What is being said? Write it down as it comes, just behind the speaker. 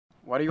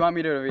Why do you want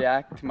me to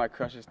react to my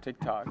crush's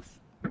TikToks?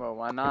 Well,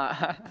 why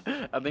not?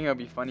 I think it'll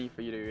be funny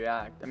for you to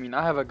react. I mean,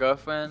 I have a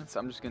girlfriend, so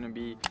I'm just gonna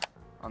be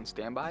on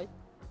standby.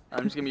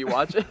 I'm just gonna be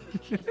watching.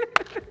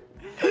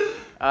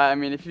 I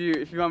mean, if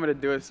you want me to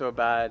do it so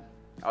bad,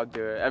 I'll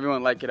do it.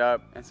 Everyone like it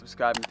up and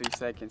subscribe in 3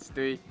 seconds.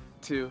 3,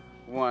 2,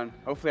 1.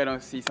 Hopefully I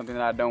don't see something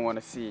that I don't want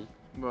to see.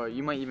 Bro,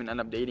 you might even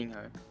end up dating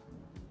her.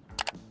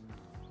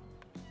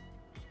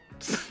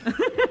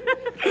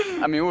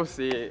 I mean, we'll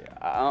see.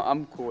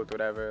 I'm cool with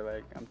whatever.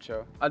 Like, I'm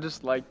chill. I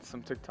just liked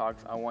some TikToks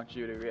I want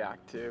you to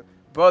react to.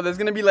 Bro, there's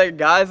gonna be like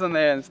guys on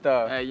there and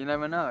stuff. Hey, you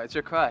never know. It's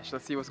your crush.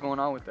 Let's see what's going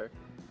on with her.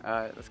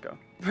 Alright, let's go.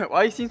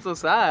 Why you seem so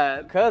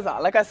sad? Cause,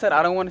 like I said,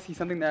 I don't want to see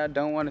something that I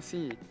don't want to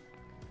see.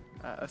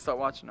 Let's start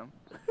watching them.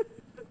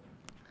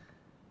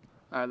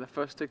 Alright, the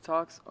first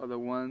TikToks are the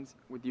ones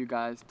with you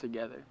guys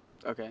together.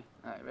 Okay.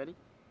 Alright, ready?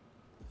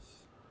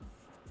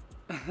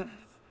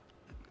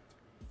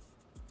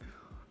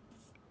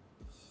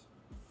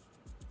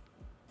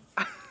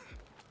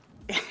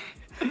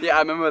 Yeah, I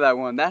remember that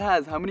one. That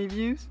has how many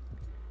views?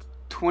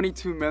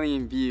 22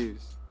 million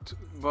views.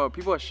 Bro,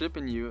 people are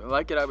shipping you.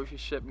 Like it up if you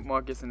ship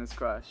Marcus and his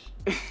crush.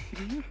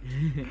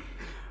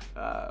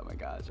 Oh my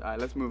gosh. Alright,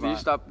 let's move on.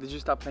 Did you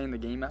stop playing the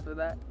game after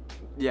that?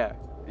 Yeah,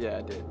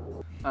 I did.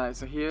 Alright,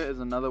 so here is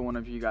another one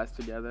of you guys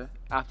together.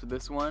 After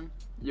this one,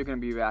 you're gonna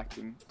be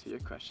reacting to your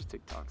crush's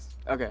TikToks.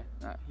 Okay,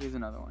 alright, here's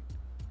another one.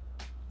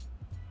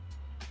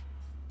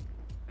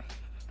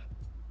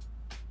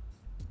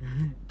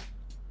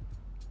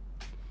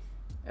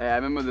 Hey, I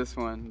remember this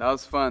one. That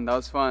was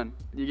fun.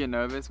 You get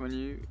nervous when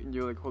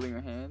you're like holding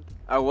her hand?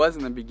 I was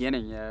in the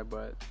beginning, yeah,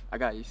 but I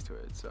got used to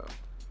it, so.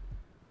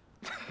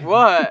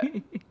 What?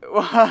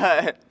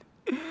 What?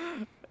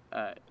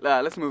 Alright,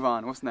 let's move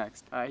on. What's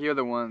next? Alright, here are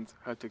the ones,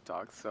 her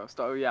TikToks, so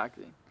start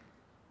reacting.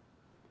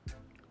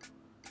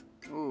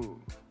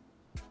 Ooh.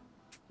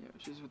 Yeah,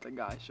 she's with the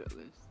guy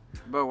shirtless.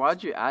 Bro,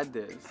 why'd you add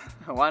this?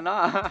 Why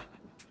not?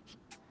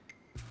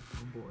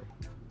 Oh boy.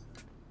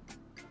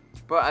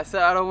 But I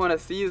said I don't want to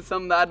see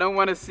something that I don't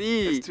want to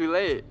see. It's too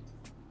late.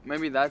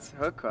 Maybe that's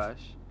her crush.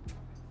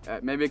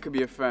 Maybe it could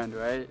be a friend,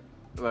 right?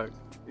 Look.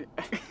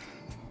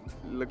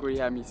 Look what he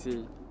had me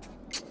see.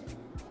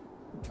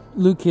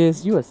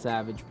 Lucas, you a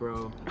savage,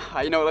 bro.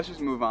 You know, let's just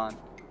move on.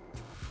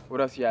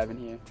 What else you have in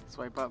here?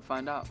 Swipe up,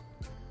 find out.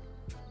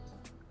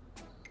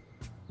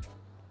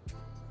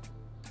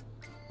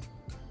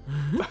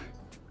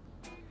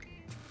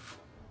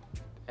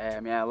 Hey, I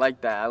mean, I like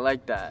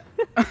that.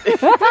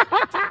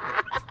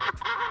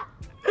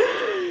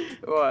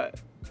 What?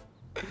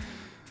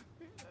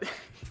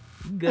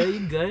 You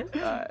good?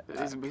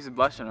 He's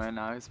blushing right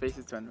now. His face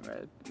is turning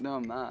red. No,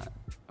 I'm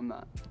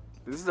not.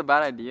 This is a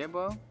bad idea,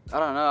 bro. I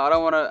don't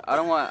know. I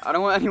don't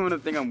want anyone to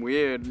think I'm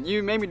weird.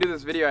 You made me do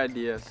this video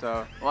idea,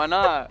 so why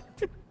not?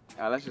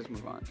 Let's just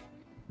move on.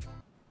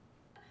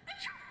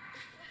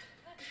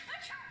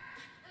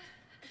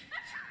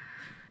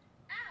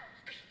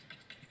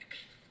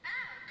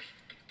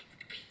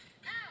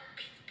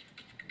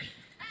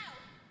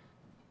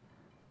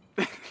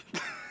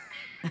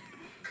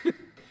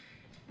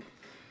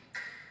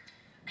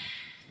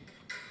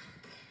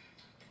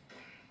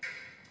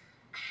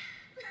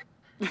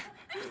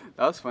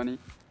 That was funny.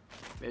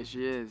 There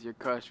she is, your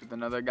crush with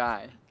another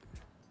guy.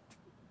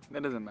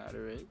 That doesn't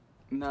matter, right?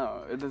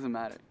 No, it doesn't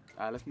matter.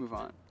 Alright, let's move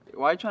on.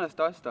 Why are you trying to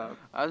start stuff?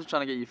 I was just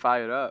trying to get you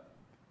fired up.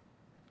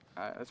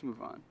 Alright, let's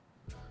move on.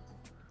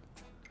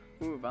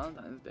 Ooh,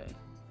 Valentine's Day.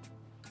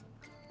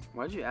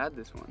 Why'd you add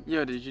this one?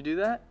 Yo, did you do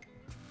that?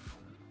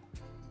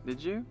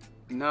 Did you?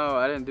 No,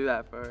 I didn't do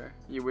that for her.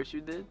 You wish you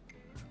did?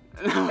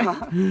 That's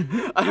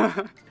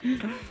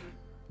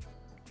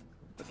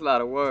a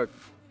lot of work.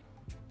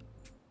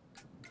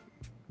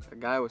 The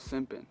guy was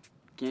simping.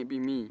 Can't be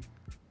me.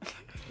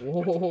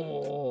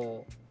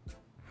 Whoa.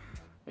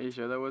 Are you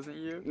sure that wasn't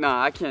you?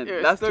 Nah, I can't.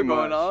 That's still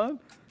going on?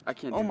 I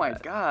can't do that. Oh my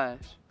gosh.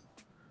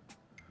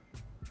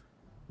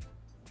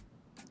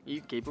 Are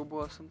you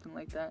capable of something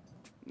like that?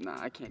 Nah,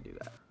 I can't do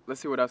that. Let's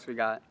see what else we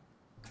got.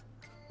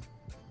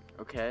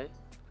 Okay.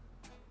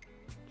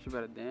 She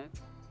better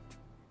dance.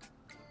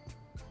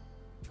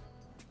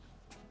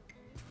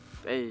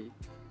 Hey.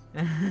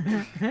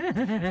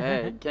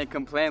 Hey, can't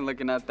complain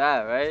looking at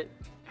that, right?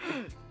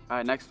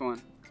 Alright, next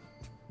one.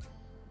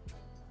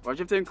 Why'd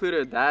you have to include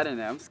her dad in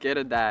there? I'm scared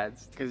of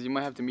dads. Because you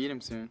might have to meet him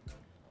soon.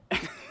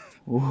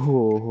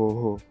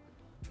 Whoa.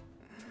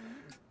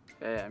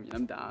 Hey, I mean,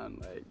 I'm down.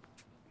 Like,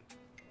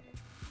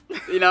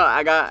 you know,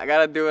 I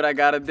gotta do what I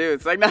gotta do.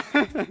 It's like, nah.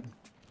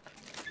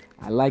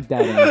 I like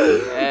that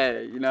answer.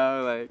 Hey, you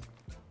know, like,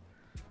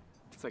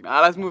 it's like,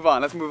 let's move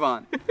on.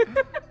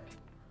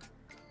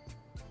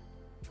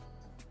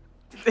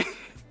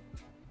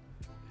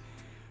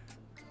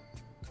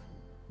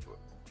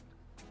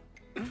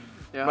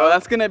 Yeah, bro,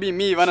 that's gonna be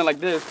me running like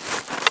this.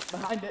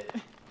 Behind it.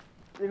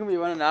 You're gonna be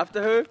running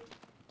after her?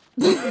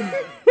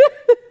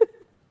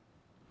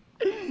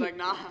 It's like,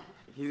 nah.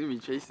 He's gonna be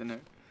chasing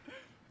her.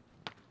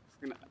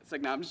 It's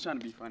like, nah, I'm just trying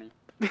to be funny.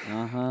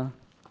 Uh-huh.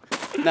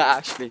 Nah,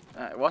 actually.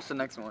 Alright, watch the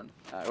next one.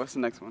 Alright, what's the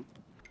next one?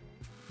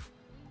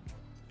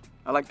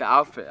 I like the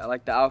outfit. I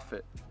like the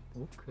outfit.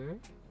 Okay.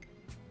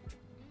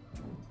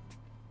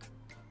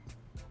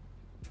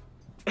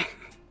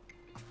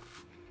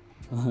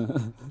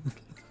 I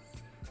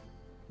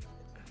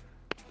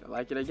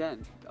like it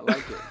again. I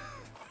like it.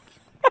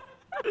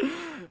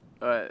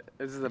 Alright,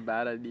 is this a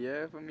bad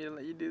idea for me to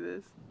let you do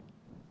this?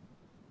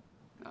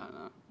 I don't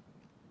know.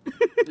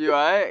 You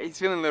alright? He's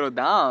feeling a little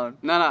down.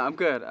 No, I'm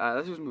good.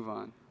 Let's just move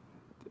on.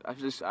 I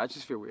just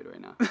feel weird right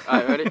now.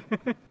 Alright, ready?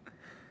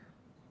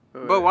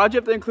 But why'd you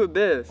have to include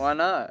this? Why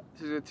not?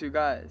 This is with two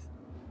guys.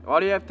 Why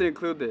do you have to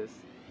include this?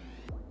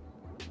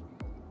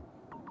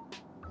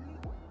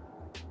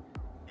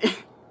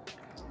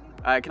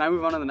 Alright, can I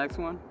move on to the next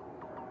one?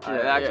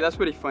 Actually, that's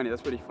pretty funny.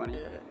 That's pretty funny.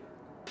 Yeah.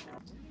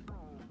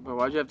 But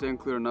why'd you have to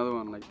include another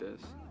one like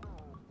this?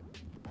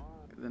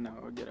 Because then I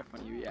would get a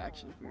funny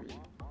reaction from you.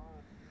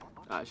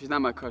 She's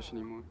not my crush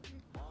anymore.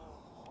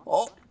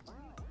 Oh.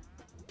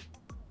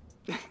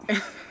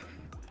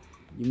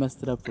 You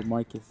messed it up for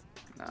Marcus.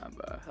 Nah,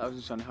 bro. I was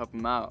just trying to help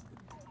him out.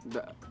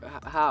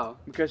 How?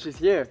 Because she's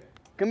here.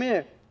 Come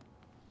here.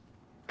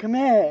 Come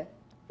here.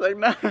 Like,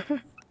 nah.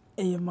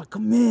 Hey,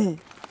 come here.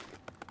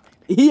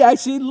 He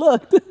actually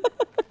looked.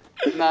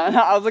 Nah,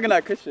 I was looking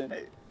at Christian.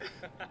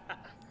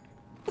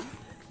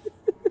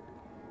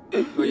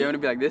 Well, you want to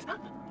be like this?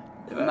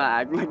 I'm not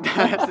acting like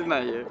that. This is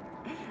not you.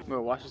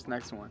 Bro, watch this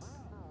next one.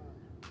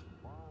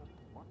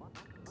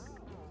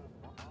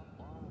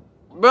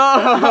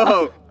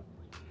 Bro!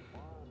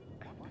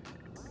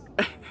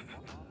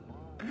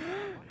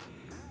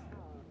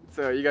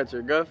 So, you got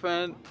your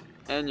girlfriend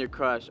and your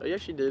crush. Are you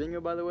actually dating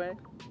her, by the way?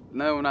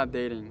 No, we're not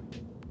dating.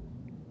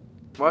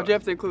 Why'd you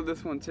have to include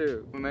this one,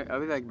 too? Are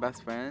we like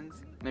best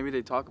friends? Maybe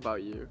they talk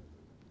about you.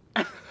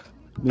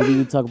 Maybe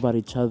they talk about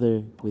each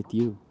other with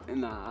you.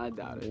 Nah, I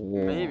doubt it.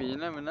 Yeah. Maybe, you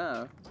never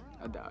know.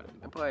 I doubt it.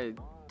 They're probably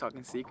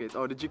talking secrets.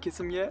 Oh, did you kiss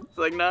him yet? It's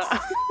like, nah.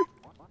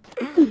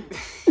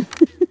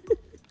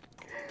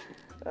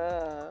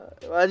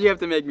 Why'd you have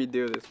to make me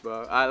do this,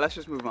 bro? Alright, let's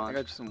just move on. I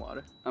got you some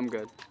water. I'm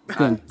good.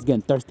 It's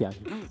getting thirsty out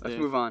here. Let's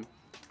move on.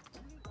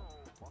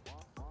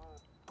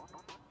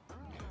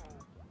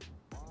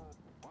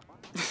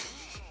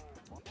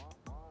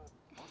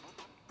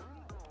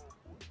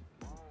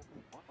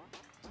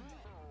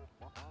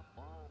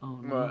 Oh,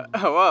 no.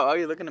 Wow, why are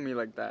you looking at me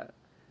like that?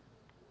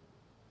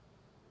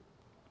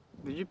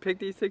 Did you pick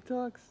these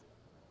TikToks?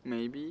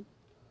 Maybe.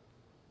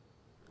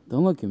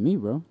 Don't look at me,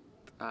 bro.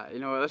 You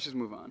know what? Let's just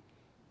move on.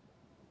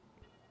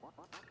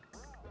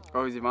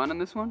 Oh, is Yvonne on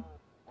this one?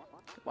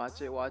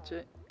 Watch it, watch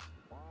it.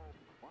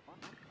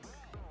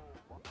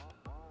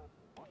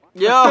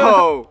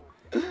 Yo!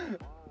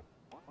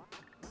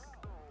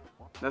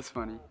 That's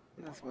funny.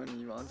 That's funny.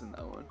 Yvonne's in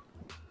that one.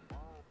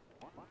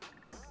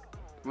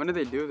 When did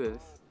they do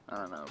this? I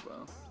don't know,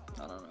 bro.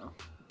 I don't know.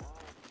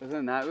 Is it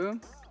in that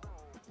room?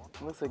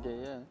 Looks like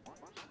it,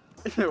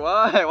 yeah.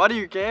 Why? Why do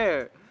you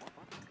care?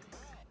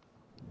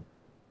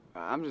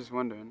 I'm just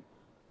wondering.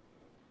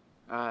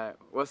 Alright,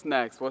 what's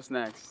next? What's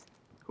next?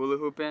 Hula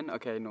hooping?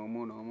 Okay,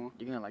 normal.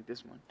 You're gonna like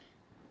this one.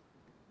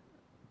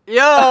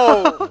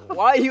 Yo!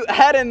 Why are you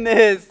adding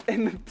this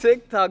in the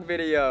TikTok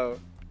video?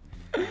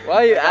 Why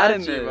are you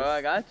adding this? Bro,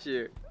 I got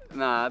you.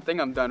 Nah, I think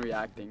I'm done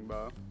reacting,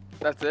 bro.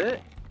 That's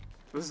it?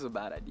 This is a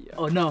bad idea.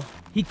 Oh no,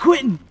 he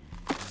quitting.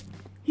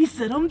 He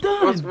said I'm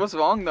done. What's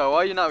wrong though? Why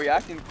are you not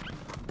reacting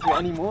to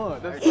any more?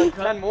 There's like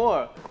 10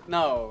 more.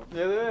 No.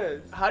 Yeah, there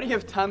is. How do you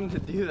have time to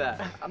do that?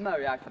 I'm not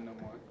reacting no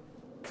more.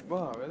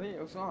 Whoa, really?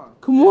 What's wrong?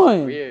 Come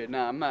on. Weird.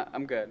 Nah, I'm not.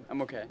 I'm good.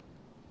 I'm okay.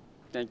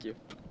 Thank you.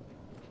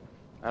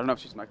 I don't know if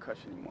she's my crush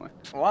anymore.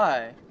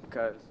 Why?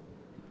 Because.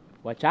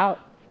 Watch out.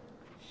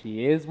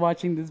 She is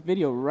watching this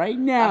video right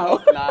now.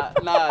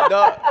 Nah,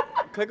 don't.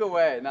 Click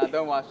away. Nah,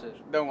 don't watch it.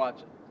 Don't watch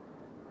it.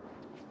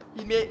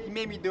 He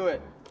made me do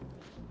it.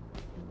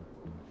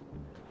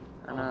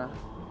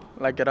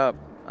 Like it up.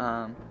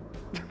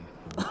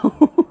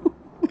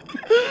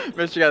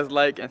 Make sure you guys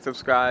like and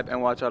subscribe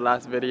and watch our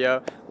last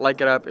video.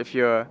 Like it up if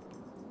your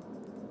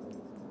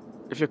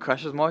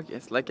crush is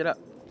Marcus. Like it up.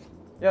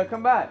 Yo,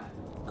 come back.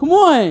 Come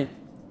on.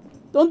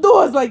 Don't do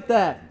us like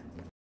that.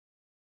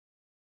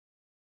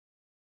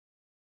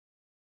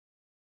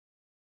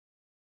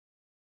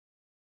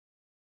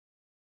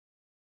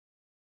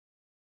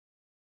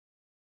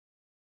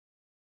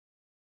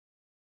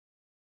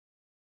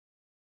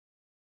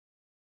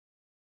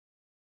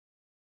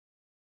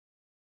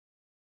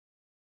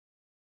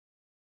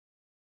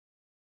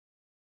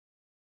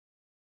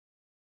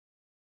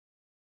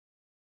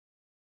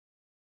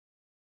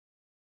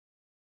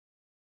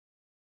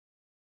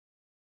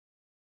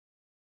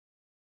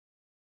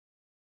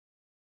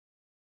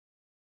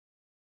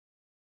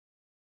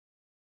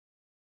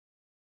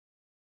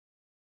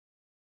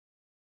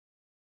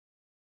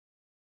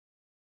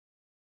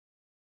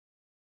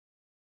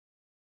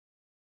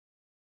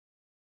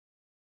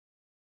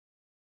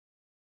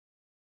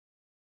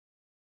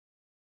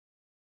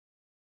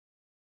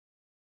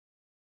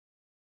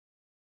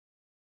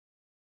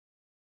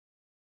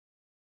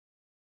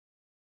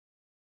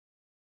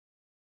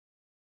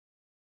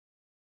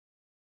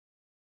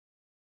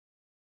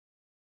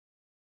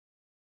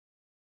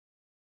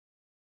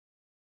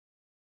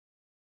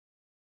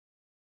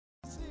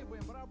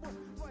 зубов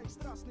твоих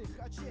страстных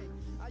очей.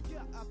 А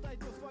я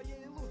отойду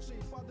своей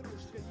лучшей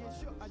подружкой.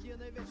 Еще один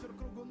вечер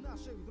кругу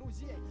наших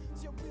друзей.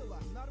 Все было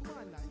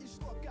нормально и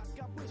шло как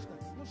обычно.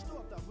 Но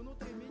что-то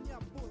внутри меня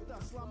будто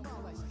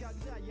сломалось,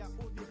 когда я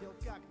увидел,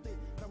 как ты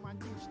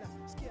романтично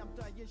с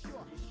кем-то еще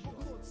в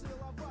углу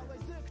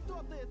целовалась. Да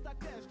кто ты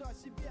такая, что о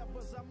себе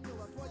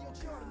возомнила? Твое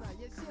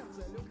черное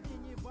сердце любви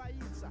не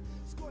боится.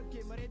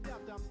 Скольким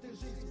ребятам ты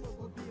жизнь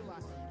погубила.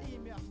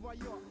 Имя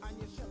твое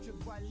они шепчут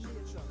в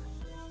больницах.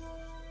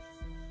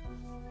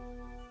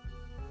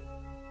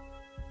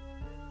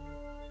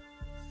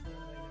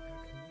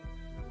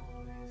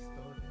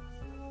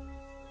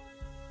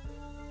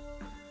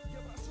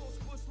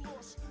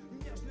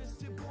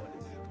 Нежность и боли.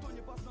 Кто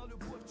не познал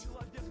любовь,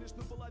 человек лишь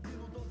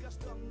наполовину.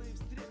 Долгожданные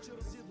встречи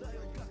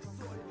разъедают, как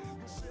соль.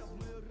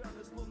 Душевные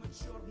раны, словно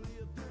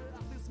черные дыры.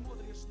 А ты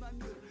смотришь на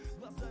мир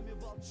глазами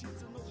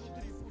волчицы.